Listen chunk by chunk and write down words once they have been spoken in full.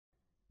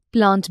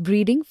Plant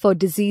breeding for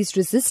disease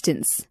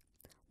resistance.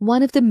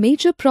 One of the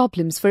major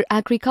problems for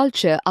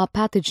agriculture are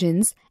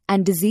pathogens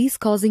and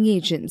disease-causing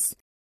agents.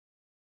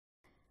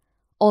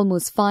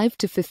 Almost 5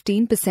 to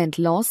 15%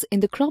 loss in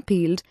the crop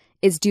yield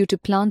is due to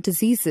plant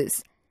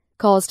diseases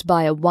caused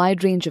by a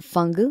wide range of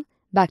fungal,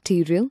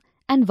 bacterial,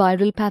 and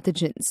viral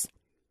pathogens.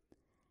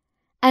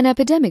 An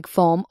epidemic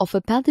form of a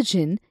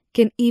pathogen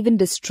can even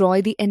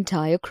destroy the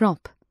entire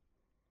crop.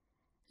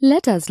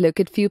 Let us look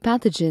at few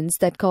pathogens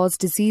that cause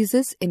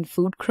diseases in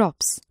food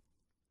crops.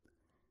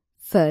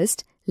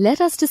 First, let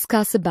us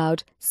discuss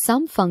about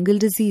some fungal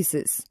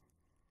diseases.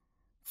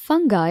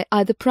 Fungi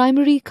are the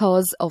primary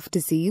cause of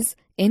disease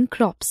in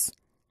crops.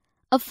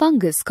 A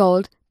fungus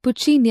called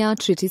Puccinia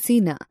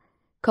triticina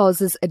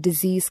causes a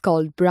disease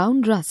called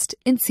brown rust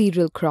in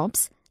cereal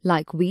crops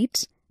like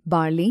wheat,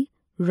 barley,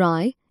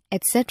 rye,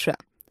 etc.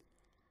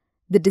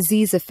 The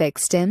disease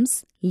affects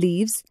stems,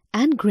 leaves,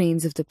 and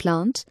grains of the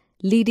plant,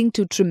 leading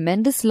to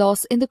tremendous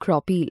loss in the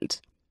crop yield.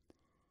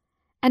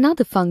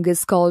 Another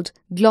fungus called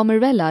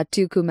Glomerella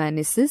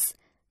tucumacensis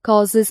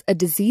causes a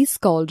disease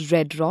called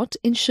red rot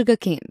in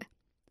sugarcane.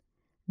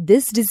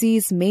 This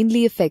disease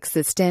mainly affects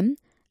the stem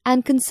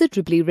and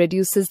considerably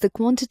reduces the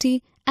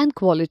quantity and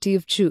quality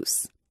of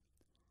juice.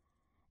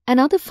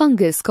 Another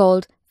fungus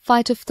called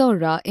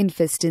Phytophthora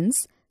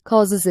infestans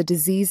causes a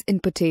disease in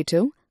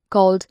potato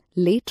called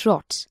late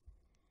rot.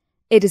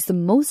 It is the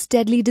most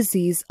deadly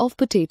disease of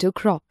potato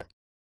crop.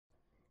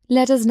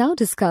 Let us now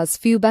discuss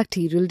few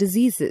bacterial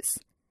diseases.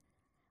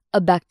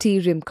 A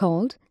bacterium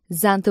called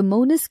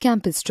Xanthomonas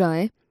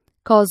campestri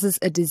causes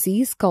a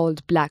disease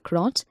called black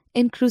rot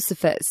in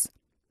crucifers.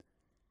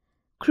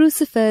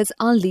 Crucifers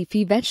are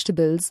leafy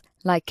vegetables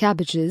like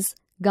cabbages,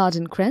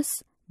 garden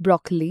cress,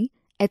 broccoli,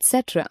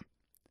 etc.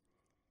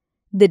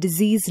 The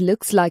disease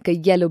looks like a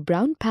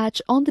yellow-brown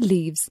patch on the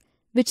leaves,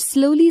 which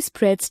slowly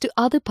spreads to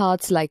other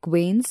parts like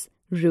veins,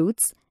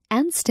 roots,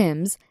 and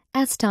stems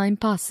as time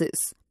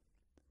passes.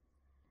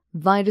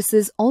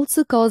 Viruses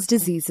also cause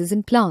diseases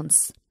in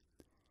plants.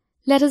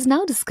 Let us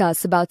now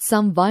discuss about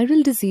some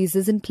viral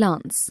diseases in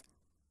plants.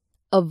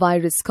 A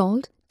virus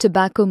called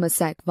tobacco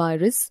mosaic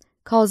virus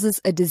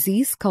causes a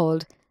disease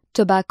called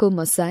tobacco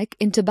mosaic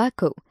in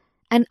tobacco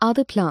and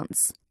other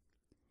plants.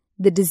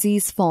 The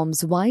disease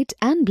forms white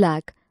and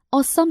black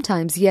or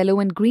sometimes yellow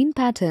and green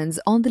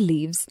patterns on the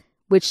leaves,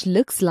 which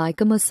looks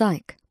like a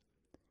mosaic.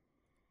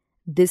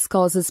 This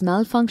causes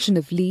malfunction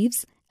of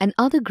leaves and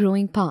other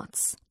growing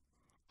parts.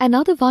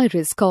 Another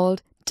virus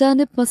called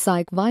turnip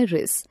mosaic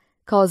virus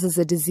causes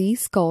a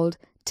disease called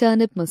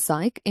turnip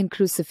mosaic in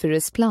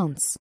cruciferous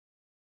plants.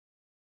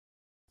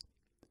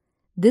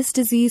 This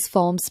disease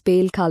forms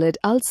pale-colored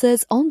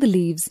ulcers on the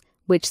leaves,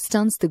 which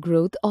stunts the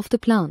growth of the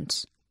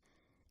plant.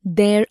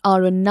 There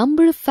are a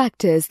number of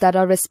factors that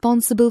are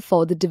responsible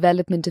for the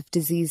development of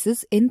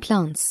diseases in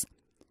plants.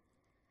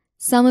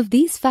 Some of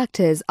these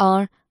factors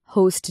are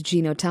host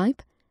genotype,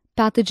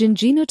 pathogen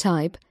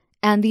genotype,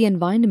 and the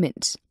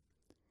environment.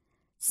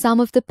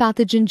 Some of the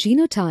pathogen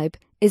genotype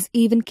is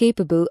even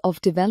capable of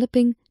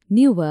developing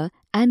newer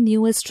and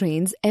newer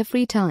strains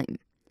every time.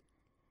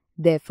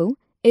 Therefore,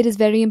 it is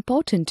very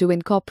important to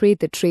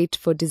incorporate the trait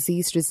for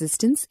disease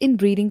resistance in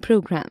breeding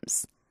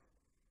programs.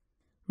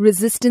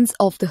 Resistance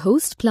of the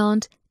host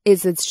plant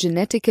is its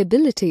genetic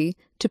ability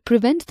to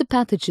prevent the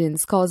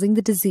pathogens causing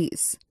the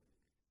disease.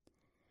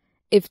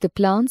 If the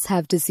plants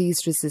have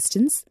disease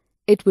resistance,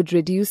 it would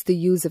reduce the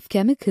use of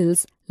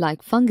chemicals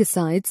like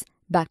fungicides,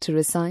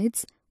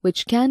 bactericides,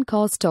 which can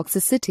cause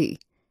toxicity,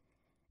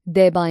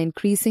 thereby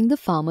increasing the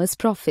farmer's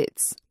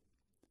profits.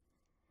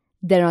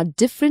 There are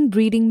different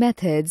breeding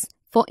methods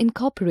for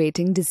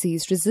incorporating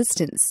disease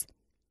resistance.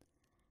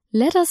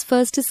 Let us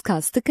first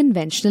discuss the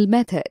conventional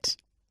method.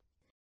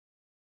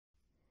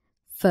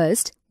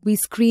 First, we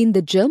screen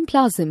the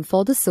germplasm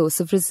for the source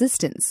of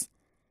resistance.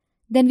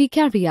 Then we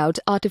carry out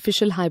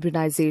artificial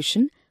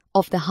hybridization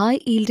of the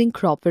high-yielding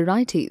crop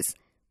varieties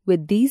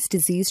with these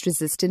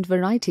disease-resistant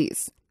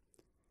varieties.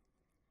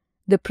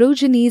 The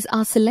progenies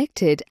are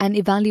selected and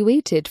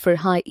evaluated for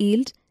high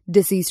yield,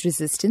 disease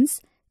resistance,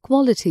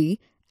 quality,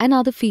 and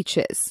other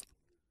features.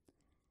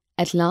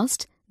 At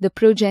last, the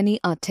progeny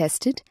are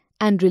tested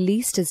and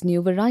released as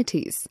new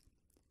varieties.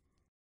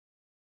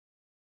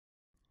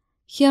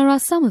 Here are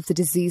some of the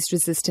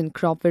disease-resistant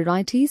crop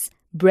varieties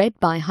bred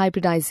by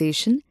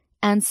hybridization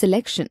and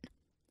selection.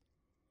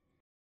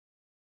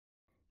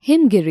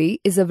 Himgiri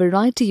is a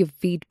variety of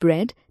wheat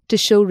bred to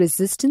show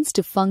resistance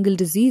to fungal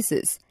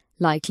diseases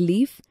like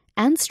leaf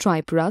and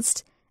stripe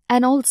rust,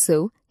 and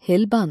also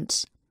hill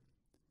bunt.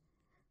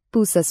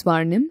 Pusa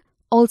swarnim,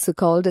 also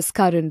called as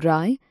Karan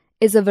rye,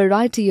 is a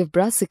variety of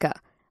brassica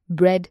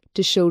bred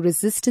to show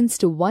resistance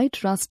to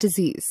white rust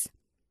disease.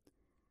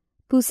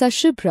 Pusa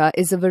shubra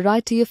is a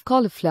variety of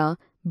cauliflower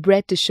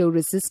bred to show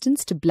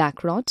resistance to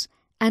black rot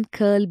and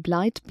curl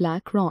blight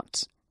black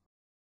rot.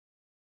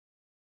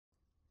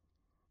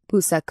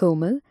 Pusa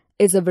komal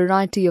is a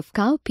variety of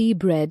cowpea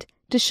bred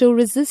to show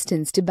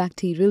resistance to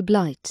bacterial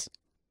blight.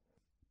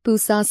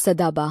 Pusa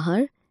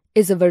sadabahar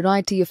is a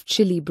variety of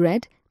chili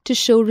bred to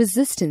show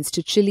resistance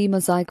to chili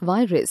mosaic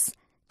virus,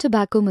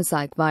 tobacco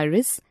mosaic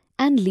virus,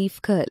 and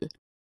leaf curl.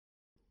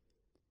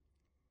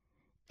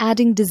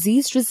 Adding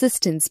disease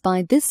resistance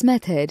by this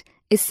method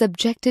is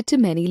subjected to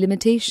many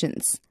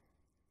limitations.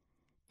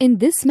 In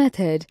this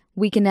method,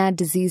 we can add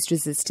disease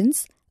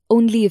resistance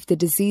only if the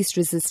disease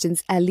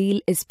resistance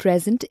allele is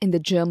present in the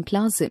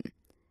germplasm.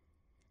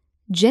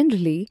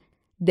 Generally,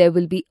 there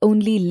will be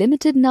only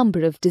limited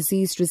number of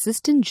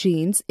disease-resistant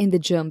genes in the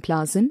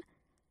germplasm.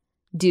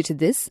 Due to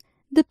this,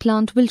 the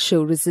plant will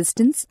show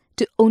resistance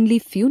to only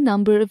few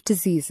number of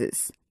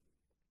diseases.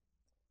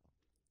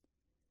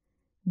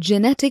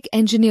 Genetic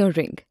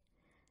engineering.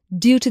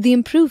 Due to the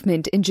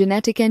improvement in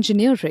genetic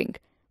engineering,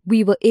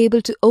 we were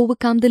able to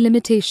overcome the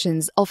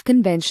limitations of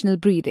conventional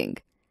breeding.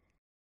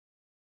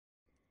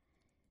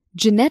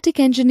 Genetic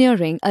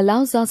engineering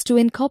allows us to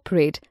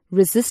incorporate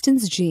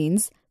resistance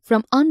genes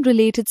from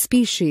unrelated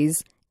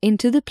species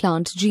into the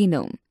plant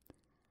genome.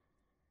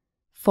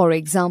 For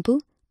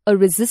example, a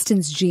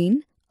resistance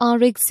gene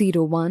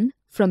RX01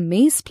 from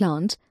maize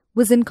plant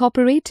was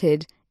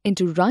incorporated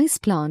into rice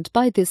plant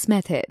by this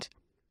method.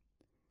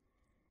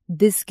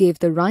 This gave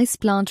the rice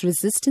plant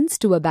resistance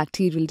to a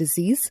bacterial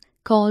disease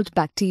called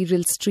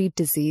bacterial street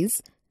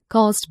disease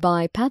caused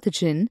by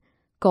pathogen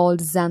called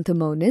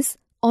Xanthomonas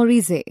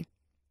oryzae.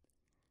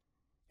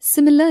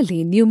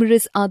 Similarly,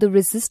 numerous other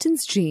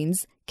resistance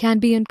genes can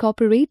be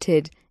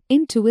incorporated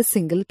into a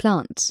single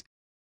plant.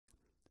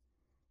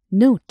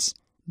 Note,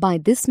 by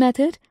this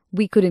method,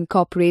 we could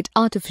incorporate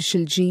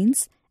artificial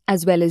genes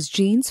as well as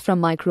genes from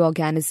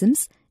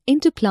microorganisms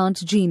into plant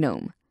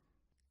genome.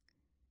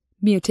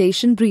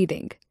 Mutation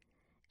breeding.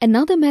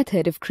 Another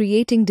method of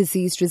creating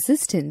disease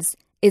resistance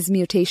is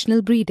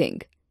mutational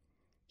breeding.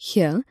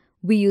 Here,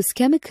 we use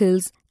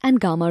chemicals and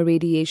gamma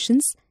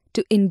radiations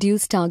to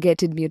induce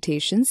targeted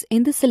mutations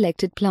in the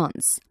selected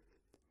plants.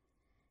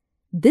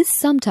 This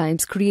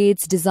sometimes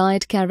creates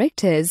desired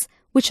characters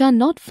which are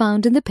not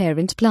found in the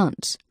parent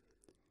plant.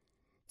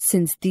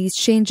 Since these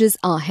changes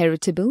are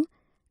heritable,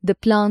 the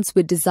plants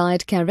with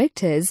desired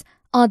characters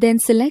are then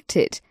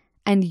selected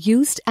and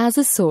used as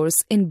a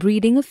source in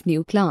breeding of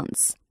new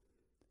plants.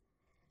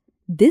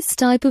 This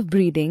type of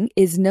breeding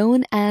is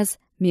known as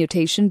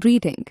mutation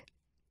breeding.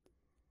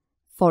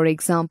 For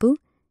example,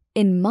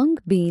 in mung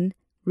bean,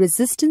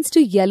 resistance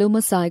to yellow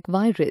mosaic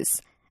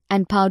virus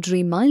and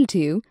powdery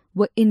mildew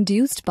were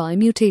induced by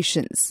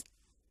mutations.